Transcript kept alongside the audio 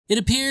It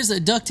appears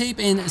duct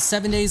tape in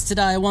 7 Days to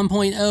Die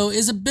 1.0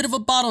 is a bit of a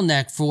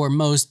bottleneck for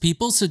most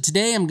people, so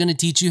today I'm going to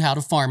teach you how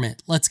to farm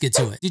it. Let's get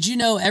to it. Did you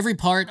know every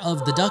part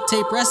of the duct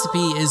tape recipe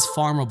is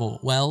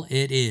farmable? Well,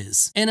 it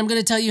is. And I'm going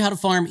to tell you how to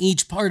farm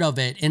each part of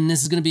it, and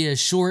this is going to be a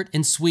short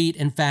and sweet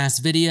and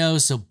fast video,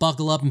 so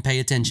buckle up and pay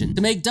attention.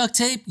 To make duct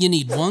tape, you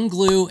need 1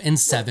 glue and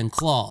 7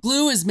 cloth.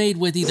 Glue is made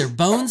with either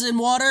bones and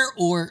water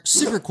or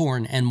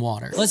supercorn and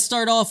water. Let's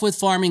start off with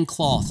farming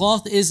cloth.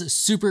 Cloth is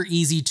super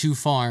easy to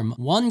farm.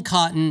 1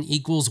 cotton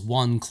equals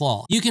 1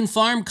 cloth. You can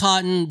farm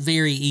cotton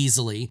very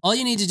easily. All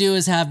you need to do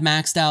is have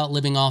maxed out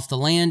living off the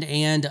land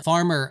and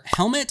farmer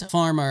helmet,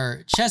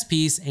 farmer chest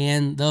piece,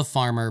 and the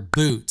farmer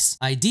boots.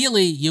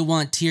 Ideally, you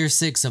want tier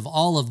 6 of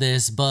all of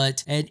this,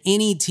 but at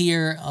any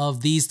tier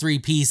of these 3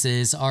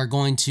 pieces are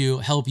going to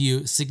help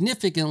you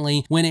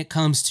significantly when it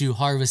comes to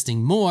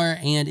harvesting more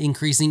and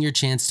increasing your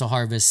chance to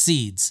harvest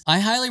seeds. I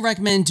highly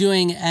recommend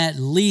doing at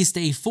least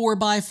a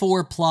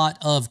 4x4 plot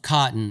of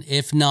cotton,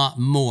 if not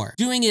more.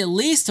 Doing at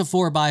least a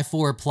 4x4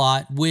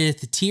 plot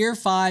with tier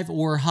 5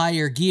 or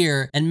higher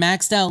gear and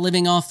maxed out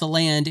living off the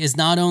land is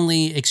not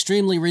only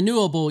extremely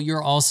renewable,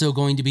 you're also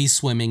going to be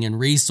swimming in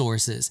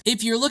resources.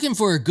 If you're looking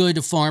for a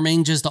good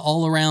farming, just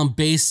all around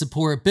base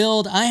support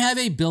build, I have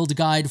a build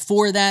guide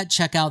for that.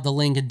 Check out the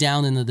link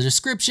down in the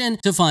description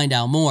to find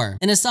out more.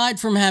 And aside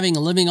from having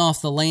living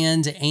off the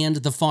land and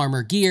the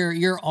farmer gear,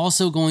 you're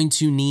also going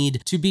to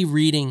need to be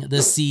reading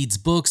the seeds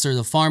books or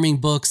the farming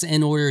books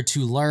in order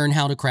to learn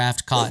how to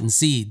craft cotton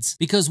seeds.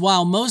 Because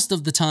while most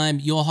of the time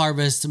you'll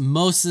harvest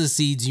most of the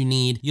seeds you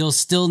need, you'll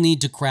still need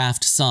to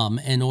craft some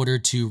in order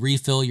to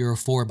refill your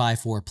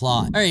 4x4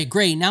 plot. All right,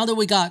 great. Now that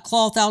we got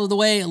cloth out of the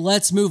way,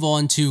 let's move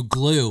on to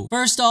glue.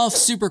 First off,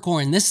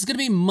 supercorn. This is going to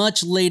be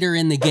much later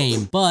in the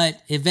game,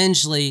 but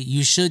eventually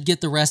you should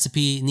get the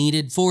recipe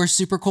needed for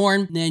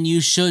supercorn, then you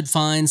should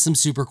find some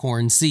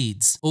supercorn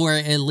seeds, or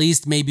at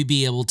least maybe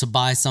be able to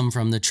buy some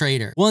from the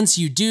trader. Once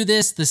you do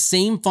this, the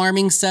same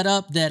farming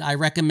setup that I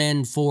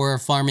recommend for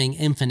farming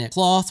infinite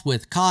cloth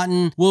with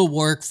cotton will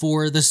work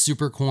for the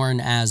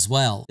supercorn as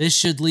well. This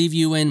should leave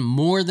you in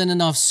more than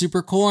enough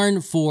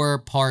supercorn for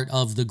part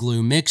of the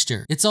glue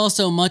mixture. It's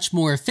also much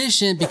more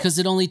efficient because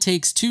it only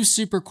takes 2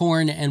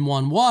 supercorn and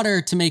 1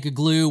 water to make a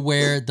glue,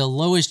 where the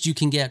lowest you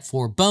can get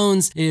for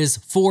bones is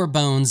 4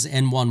 bones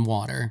and 1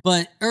 water.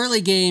 But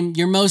early game,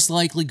 you're most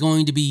likely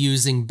going to be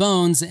using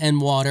bones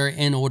and water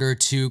in order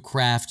to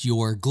craft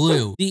your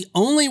glue. The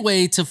only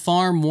way to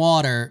farm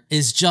water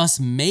is just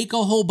make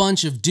a whole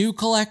bunch of dew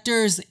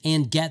collectors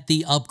and get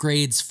the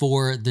upgrades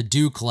for the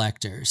dew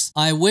collectors.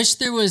 I wish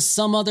there was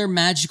some other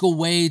magical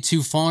way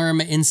to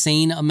farm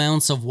insane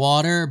amounts of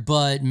water,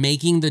 but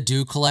making the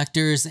dew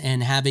collectors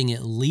and having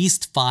at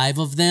least 5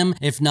 of them,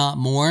 if not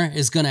more,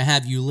 is going to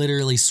have you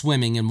literally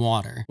swimming in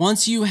water.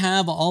 Once you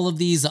have all of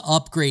these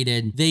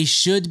upgraded, they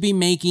should be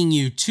making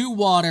you 2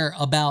 water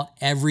about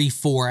every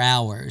 4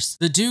 hours.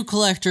 The dew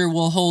collector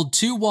will hold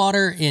 2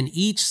 water in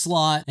each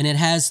slot, and it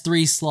has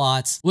 3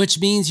 slots, which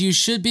means you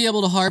should be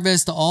able to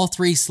harvest all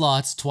 3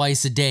 slots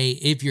twice a day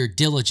if you're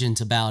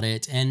diligent about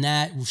it, and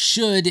that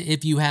should,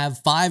 if you have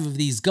 5 of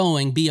these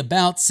going, be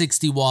about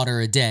 60 water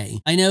a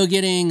day. I know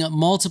getting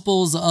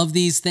multiples of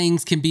these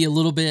things can be a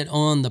little bit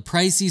on the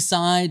pricey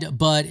side,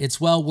 but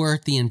it's well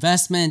worth the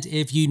investment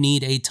if you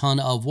need a ton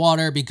of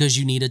water because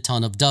you need a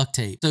ton of duct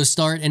tape. So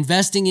start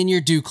investing in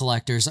your dew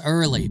collectors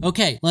early.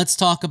 Okay, let's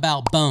talk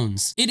about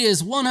bones. It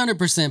is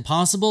 100%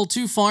 possible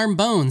to farm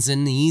bones,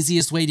 and the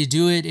easiest way to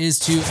do it is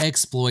to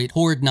exploit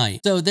Horde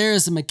Night. So there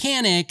is a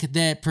mechanic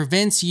that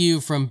prevents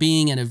you from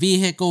being in a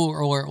vehicle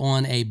or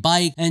on a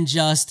bike and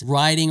just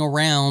riding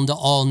around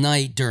all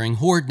night during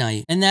Horde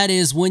Night. And that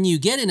is when you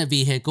get in a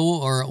vehicle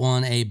or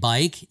on a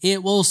bike,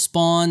 it will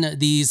spawn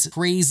these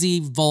crazy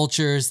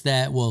vultures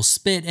that will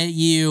spit at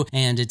you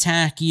and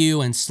attack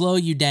you and slow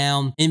you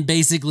down and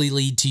basically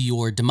lead to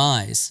your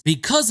demise.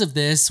 Because of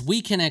this,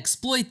 we can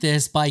exploit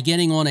this by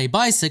getting on a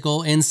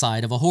bicycle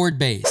inside of a horde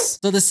base.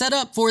 So the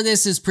setup for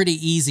this is pretty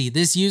easy.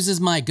 This uses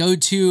my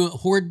go-to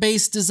horde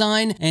base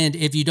design, and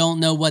if you don't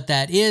know what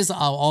that is,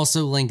 I'll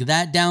also link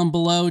that down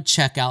below.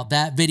 Check out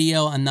that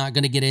video. I'm not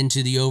going to get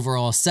into the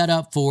overall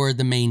setup for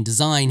the main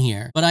design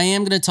here, but I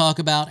am going to talk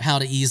about how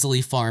to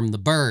easily farm the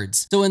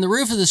birds. So in the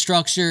roof of the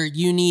structure,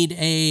 you need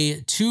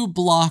a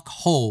 2-block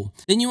hole.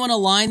 Then you want to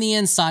line the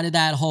inside of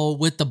that hole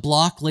with the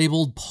block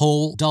labeled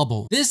hole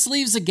double. This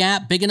leaves a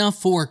gap big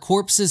enough for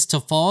corpses to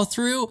fall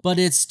through, but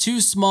it's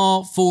too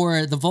small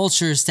for the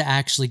vultures to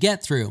actually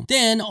get through.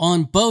 Then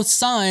on both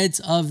sides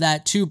of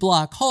that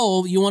 2-block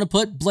hole, you want to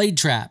put blade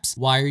traps.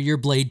 Wire your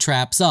blade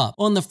traps up.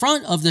 On the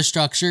front of the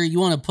structure, you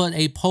want to put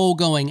a pole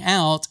going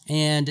out,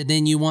 and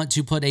then you want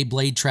to put a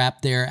blade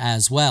trap there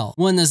as well.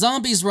 When the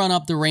zombies run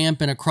up the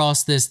ramp and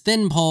across this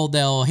thin pole,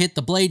 they'll hit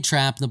the blade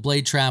trap. The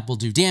blade trap will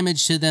do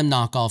damage to them,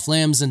 knock off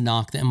limbs, and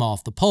knock them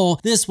off the pole.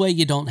 This way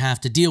you don't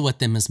have to deal with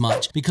them as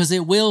much, because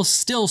it will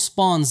still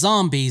spawn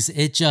zombies,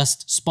 it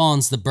just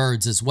spawns the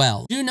birds as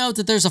well. Do note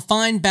that there's a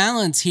fine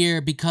balance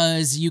here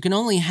because you can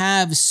only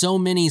have so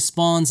many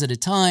spawns at a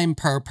time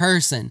per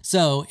person.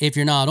 So if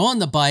you're not on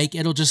the bike,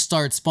 it'll just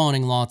start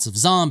spawning lots lots of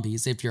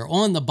zombies. If you're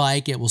on the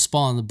bike, it will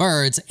spawn the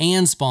birds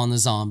and spawn the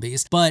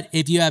zombies. But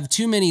if you have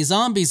too many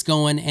zombies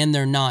going and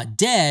they're not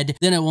dead,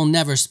 then it will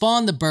never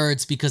spawn the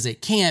birds because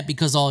it can't,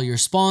 because all your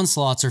spawn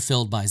slots are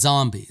filled by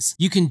zombies.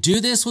 You can do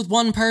this with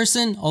one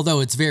person,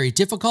 although it's very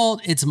difficult.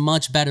 It's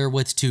much better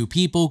with two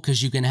people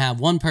because you can have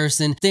one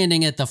person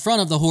standing at the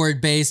front of the horde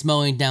base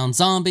mowing down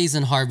zombies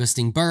and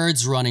harvesting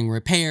birds, running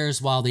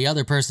repairs, while the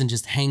other person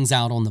just hangs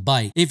out on the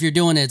bike. If you're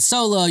doing it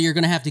solo, you're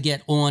gonna have to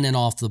get on and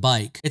off the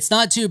bike. It's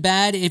not too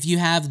bad if you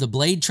have the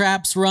blade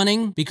traps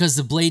running, because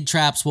the blade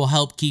traps will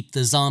help keep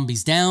the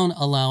zombies down,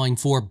 allowing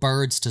for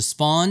birds to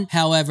spawn.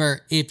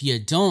 However, if you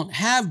don't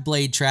have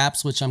blade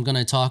traps, which I'm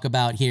gonna talk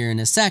about here in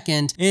a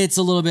second, it's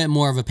a little bit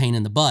more of a pain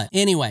in the butt.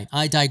 Anyway,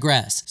 I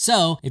digress.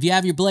 So if you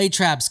have your blade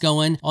traps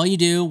going, all you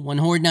do when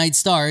Horde Night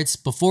starts,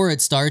 before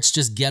it starts,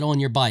 just get on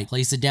your bike,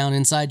 place it down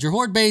inside your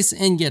horde base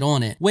and get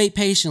on it. Wait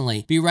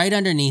patiently, be right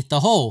underneath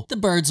the hole. The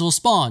birds will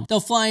spawn. They'll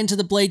fly into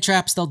the blade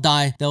traps, they'll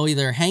die. They'll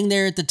either hang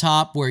there at the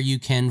top where you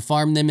can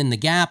farm them in the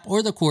gap,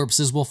 or the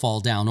corpses will fall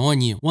down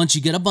on you. Once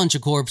you get a bunch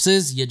of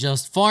corpses, you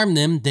just farm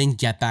them, then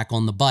get back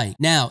on the bike.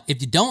 Now,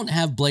 if you don't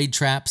have blade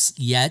traps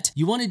yet,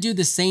 you want to do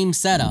the same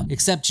setup,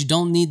 except you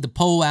don't need the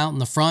pole out in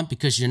the front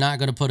because you're not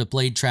going to put a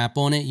blade trap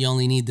on it. You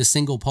only need the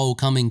single pole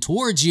coming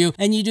towards you,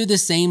 and you do the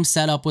same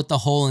setup with the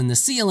hole in the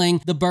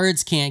ceiling. The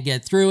birds can't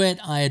get through it.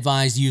 I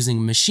advise using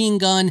a machine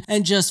gun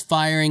and just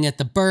firing at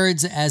the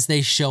birds as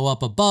they show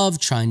up above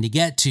trying to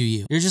get to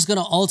you. You're just going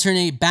to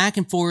alternate back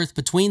and forth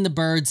between the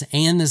birds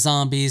and the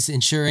zombies,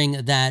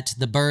 ensuring that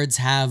the birds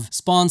have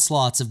spawn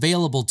slots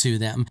available to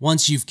them.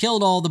 Once you've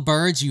killed all the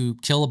birds, you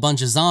kill a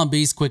bunch of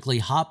zombies, quickly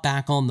hop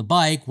back on the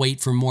bike,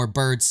 wait for more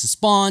birds to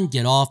spawn,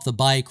 get off the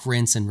bike,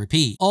 rinse and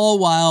repeat, all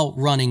while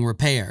running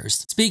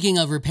repairs. Speaking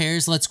of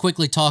repairs, let's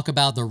quickly talk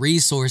about the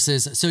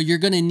resources. So you're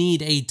going to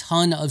need a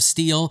ton of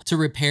steel to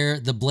repair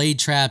the blade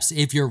traps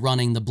if you're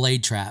running the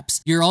blade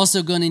traps. You're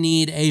also going to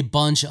need a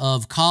bunch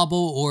of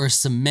cobble or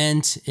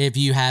cement if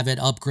you have it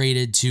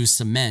upgraded to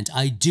cement.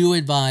 I do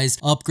advise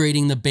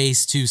upgrading the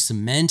base to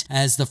cement,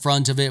 as the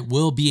front of it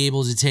will be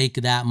able to take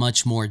that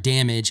much more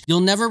damage. You'll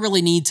never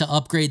really need to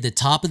upgrade the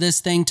top of this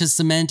thing to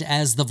cement,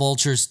 as the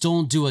vultures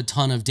don't do a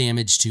ton of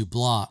damage to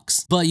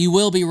blocks. But you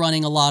will be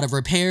running a lot of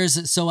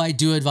repairs, so I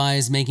do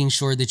advise making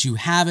sure that you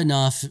have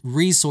enough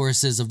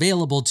resources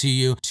available to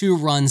you to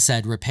run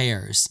said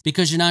repairs,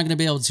 because you're not going to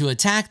be able to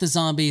attack the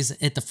zombies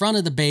at the front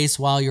of the base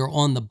while you're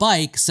on the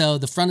bike, so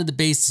the front of the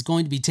base is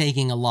going to be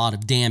taking a lot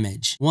of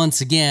damage.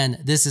 Once again,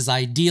 this is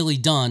ideally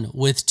done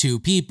with two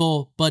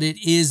people, but it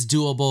is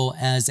doable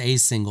as a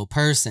single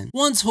person.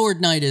 Once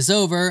Horde Night is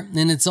over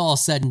and it's all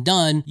said and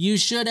done, you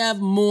should have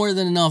more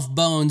than enough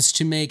bones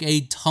to make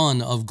a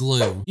ton of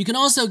glue. You can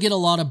also get a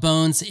lot of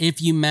bones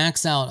if you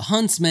max out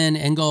huntsmen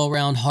and go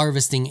around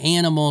harvesting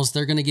animals.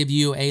 They're going to give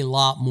you a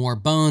lot more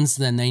bones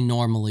than they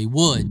normally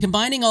would.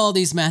 Combining all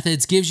these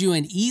methods gives you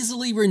an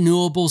easily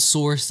renewable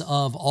source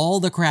of all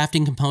the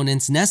crafting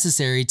components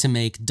necessary to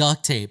make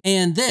duct tape.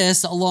 And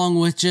this, along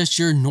with just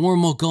your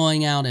normal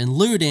going out and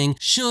looting,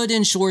 should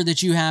ensure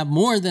that you have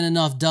more than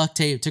enough duct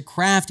tape to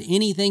craft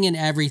anything and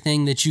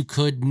everything that you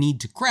could need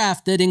to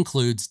craft that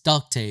includes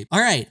duct tape.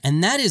 All right,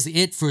 and that is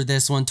it for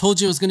this one.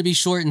 Told you it was going to be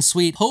short and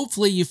sweet.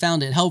 Hopefully you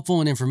found it helpful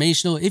and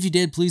informational. If you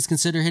did, please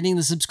consider hitting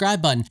the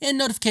subscribe button and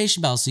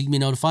notification bell so you can be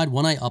notified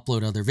when I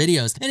upload other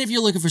videos. And if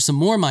you're looking for some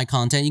more of my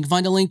content, you can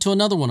find a link to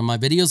another one of my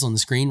videos on the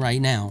screen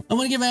right now. I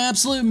want to give an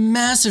absolute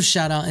massive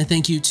shout out and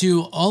thank you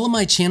to all of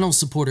my channel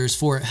supporters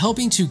for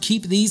helping to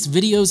keep these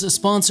videos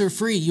sponsor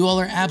free. You all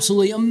are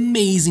absolutely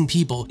amazing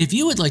people. If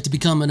you would like to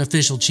become an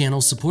official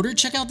channel supporter,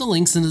 check out the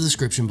links in the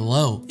description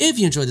below. If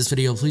you enjoyed this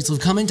video, please leave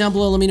a comment down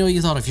below. Let me know what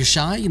you thought. If you're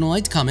shy, you don't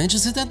like to comment,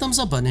 just hit that thumbs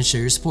up button and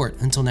share your support.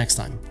 Until next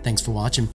time, thanks for watching.